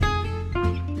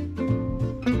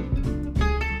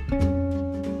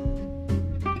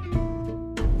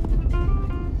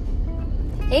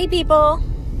Hey people,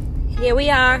 here we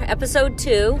are, episode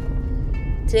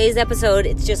 2. Today's episode,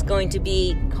 it's just going to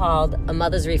be called A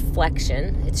Mother's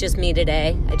Reflection. It's just me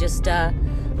today. I just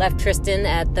left Tristan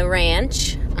at the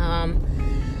ranch,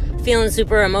 feeling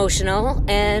super emotional,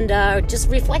 and just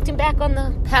reflecting back on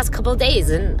the past couple of days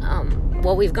and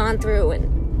what we've gone through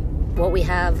and what we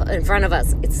have in front of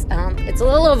us. It's a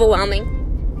little overwhelming.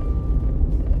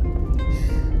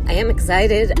 I am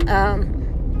excited.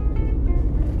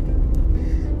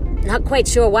 Not quite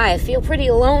sure why. I feel pretty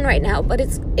alone right now, but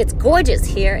it's gorgeous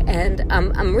here, and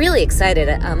I'm really excited.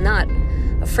 I'm not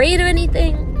afraid of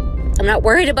anything. I'm not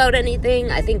worried about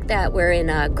anything. I think that we're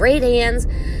in great hands.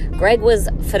 Greg was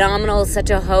phenomenal,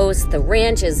 such a host. The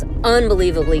ranch is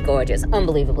unbelievably gorgeous.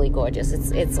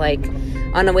 It's like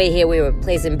on the way here we were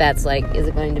placing bets, like, is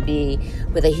it going to be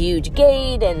with a huge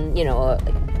gate and,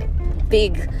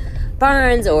 big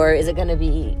barns, or is it going to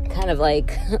be kind of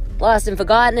like lost and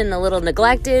forgotten and a little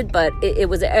neglected? But it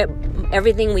was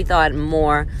everything we thought and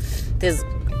more. There's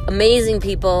amazing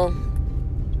people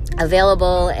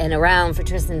available and around for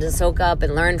Tristan to soak up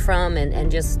and learn from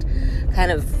and just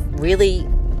kind of really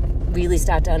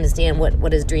start to understand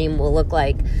what his dream will look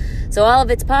like. So all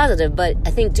of it's positive, but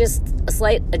I think just a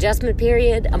slight adjustment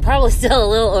period. I'm probably still a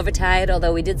little overtired,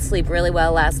 although we did sleep really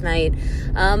well last night.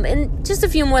 And just a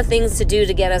few more things to do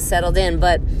to get us settled in.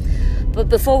 But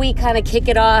before we kind of kick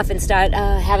it off and start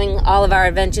having all of our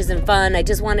adventures and fun, I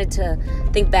just wanted to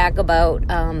think back about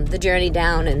the journey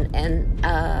down and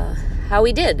how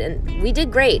we did. And we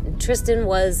did great. Tristan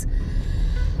was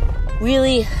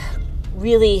really,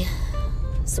 really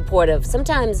supportive.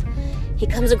 Sometimes he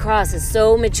comes across as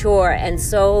so mature and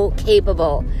so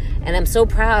capable, and I'm so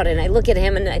proud, and I look at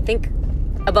him and I think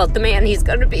about the man he's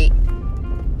going to be.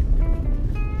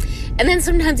 And then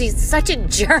sometimes he's such a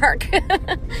jerk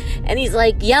and he's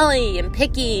like yelly and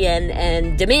picky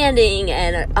and demanding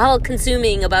and all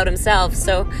consuming about himself.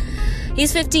 So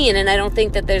he's 15, and I don't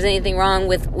think that there's anything wrong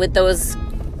with those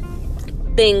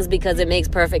things, because it makes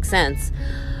perfect sense.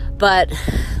 But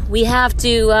we have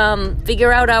to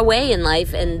figure out our way in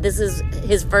life, and this is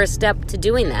his first step to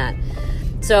doing that.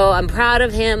 So I'm proud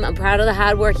of him. I'm proud of the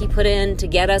hard work he put in to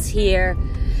get us here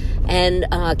and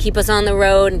keep us on the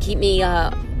road and keep me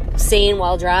sane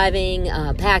while driving,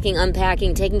 packing,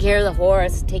 unpacking, taking care of the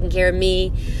horse, taking care of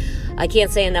me. I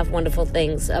can't say enough wonderful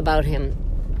things about him.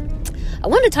 I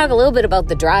want to talk a little bit about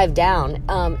the drive down.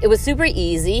 It was super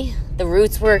easy. The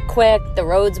routes were quick. The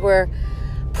roads were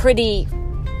pretty...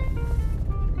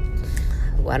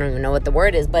 I don't even know what the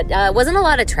word is, but it wasn't a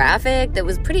lot of traffic. That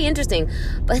was pretty interesting.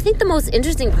 But I think the most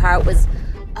interesting part was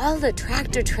all the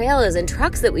tractor trailers and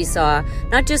trucks that we saw,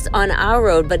 not just on our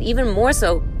road, but even more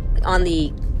so on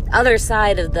the other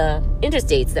side of the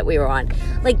interstates that we were on.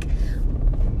 Like,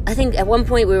 I think at one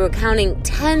point we were counting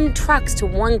 10 trucks to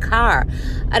one car.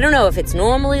 I don't know if it's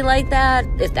normally like that,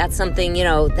 if that's something,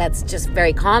 that's just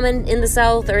very common in the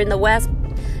South or in the West.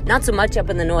 Not so much up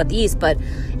in the Northeast, but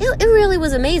it really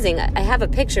was amazing. I have a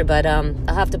picture, but I'll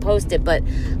have to post it. But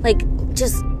like,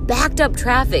 just backed up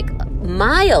traffic,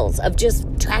 miles of just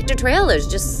tractor trailers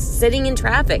just sitting in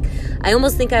traffic. I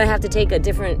almost think I have to take a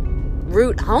different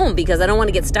route home because I don't want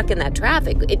to get stuck in that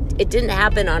traffic. It didn't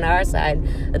happen on our side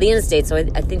of the interstate, so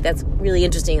I think that's really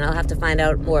interesting, and I'll have to find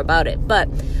out more about it. But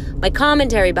my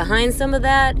commentary behind some of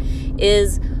that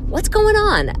is, what's going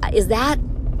on? Is that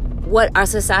what our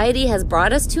society has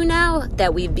brought us to now,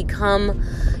 that we've become,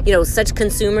 such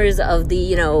consumers of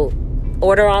the,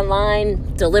 order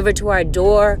online, deliver to our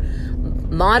door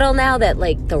model now, that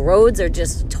like the roads are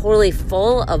just totally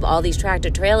full of all these tractor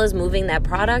trailers moving that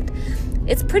product?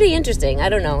 It's pretty interesting. I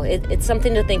don't know. It's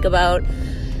something to think about.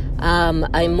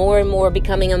 I'm more and more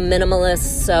becoming a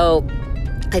minimalist, so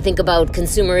I think about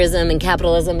consumerism and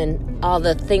capitalism and all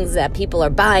the things that people are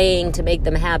buying to make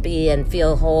them happy and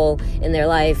feel whole in their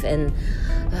life. And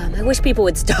I wish people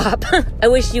would stop. I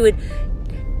wish you would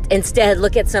instead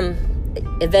look at some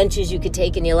adventures you could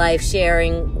take in your life,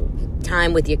 sharing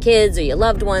time with your kids or your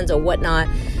loved ones or whatnot.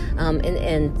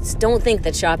 And don't think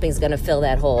that shopping is going to fill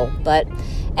that hole. But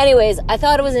anyways, I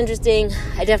thought it was interesting.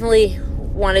 I definitely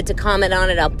wanted to comment on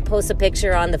it. I'll post a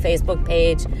picture on the Facebook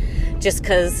page just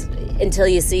because until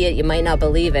you see it, you might not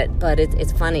believe it, but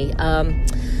it's funny.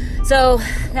 So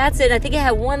that's it. I think I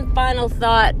have one final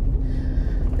thought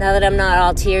now that I'm not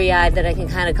all teary-eyed that I can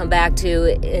kind of come back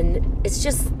to, and it's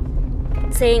just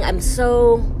saying I'm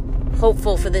so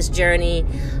hopeful for this journey,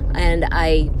 and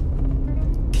I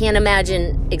can't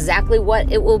imagine exactly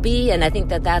what it will be, and I think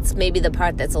that that's maybe the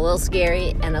part that's a little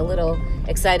scary and a little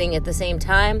exciting at the same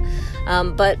time.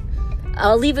 But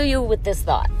I'll leave you with this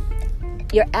thought.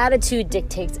 your attitude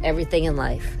dictates everything in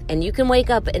life. And you can wake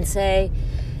up and say,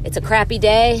 it's a crappy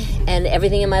day and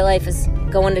everything in my life is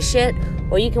going to shit.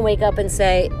 Or you can wake up and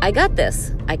say, I got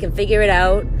this. I can figure it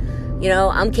out.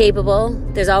 I'm capable.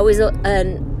 There's always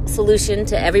a solution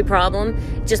to every problem.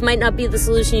 It just might not be the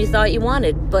solution you thought you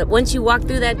wanted. But once you walk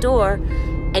through that door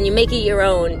and you make it your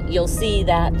own, you'll see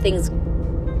that things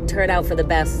turn out for the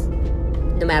best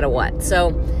no matter what.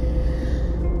 So,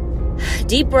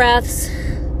 deep breaths.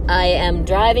 I am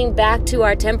driving back to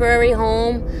our temporary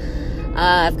home.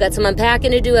 I've got some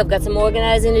unpacking to do. I've got some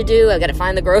organizing to do. I've got to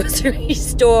find the grocery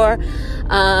store.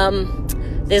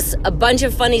 There's a bunch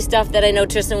of funny stuff that I know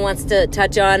Tristan wants to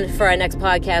touch on for our next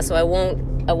podcast, so I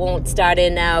won't start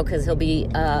in now because he'll be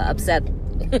upset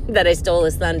that I stole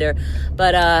his thunder.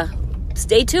 But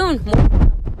stay tuned.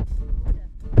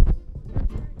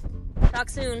 Talk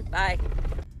soon. Bye.